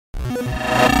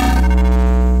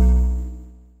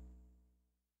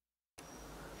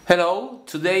Hello,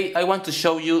 today I want to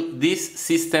show you this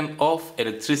system of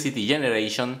electricity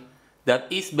generation that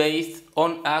is based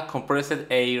on a compressed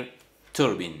air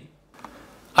turbine.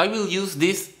 I will use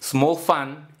this small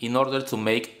fan in order to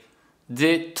make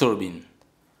the turbine.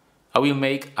 I will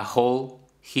make a hole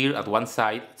here at one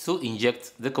side to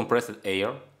inject the compressed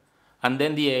air, and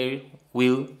then the air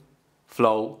will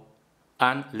flow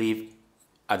and leave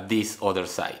at this other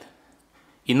side.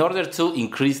 In order to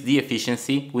increase the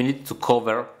efficiency, we need to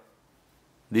cover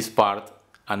this part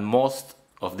and most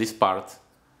of this part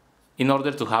in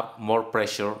order to have more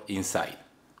pressure inside.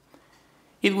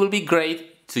 It will be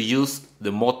great to use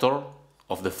the motor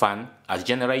of the fan as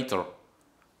generator.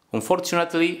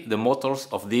 Unfortunately, the motors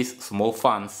of these small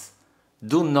fans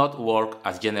do not work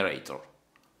as generator.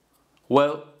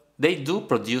 Well, they do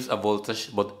produce a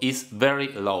voltage, but it's very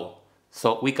low,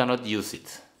 so we cannot use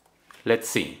it. Let's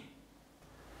see.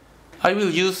 I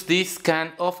will use this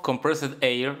can of compressed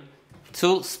air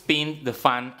to spin the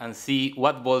fan and see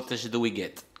what voltage do we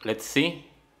get. Let's see.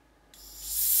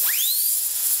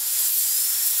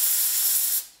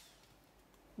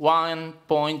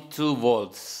 .2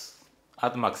 volts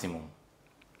at maximum.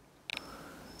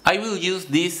 I will use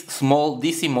this small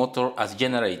DC motor as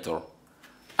generator,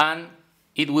 and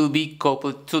it will be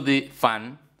coupled to the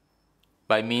fan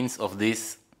by means of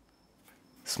this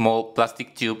small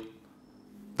plastic tube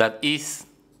that is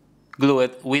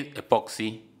glued with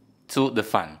epoxy to the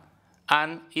fan,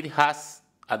 and it has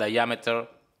a diameter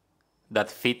that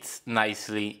fits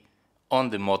nicely on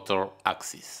the motor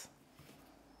axis.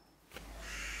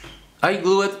 I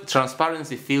glued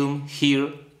transparency film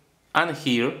here and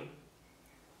here,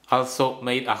 also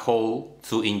made a hole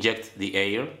to inject the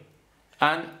air,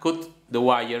 and cut the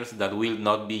wires that will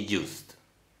not be used.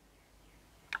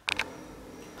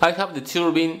 I have the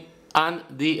turbine and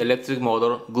the electric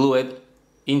motor glued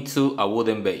into a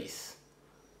wooden base.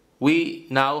 We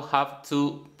now have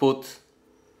to put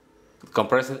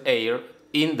compressed air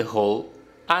in the hole,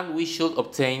 and we should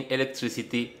obtain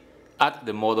electricity at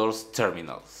the motor's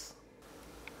terminals.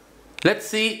 Let's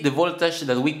see the voltage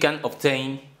that we can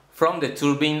obtain from the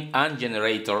turbine and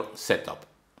generator setup.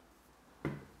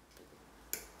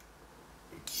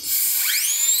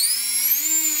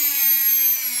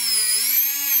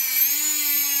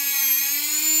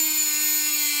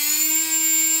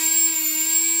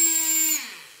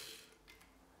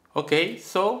 Okay,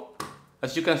 so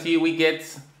as you can see, we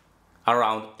get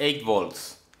around 8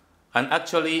 volts, and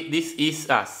actually this is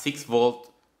a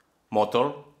 6-volt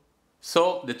motor,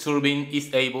 so the turbine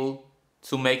is able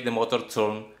to make the motor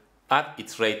turn at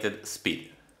its rated speed.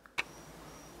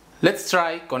 Let's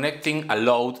try connecting a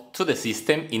load to the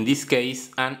system, in this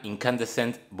case an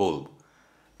incandescent bulb,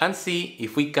 and see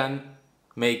if we can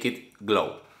make it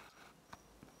glow.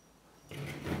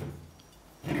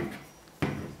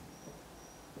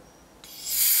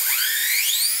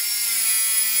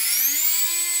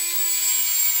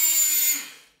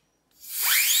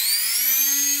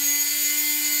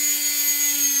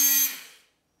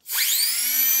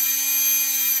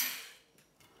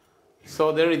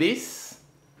 So there it is.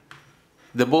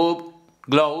 The bulb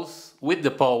glows with the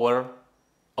power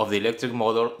of the electric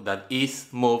motor that is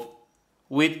moved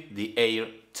with the air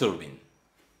turbine.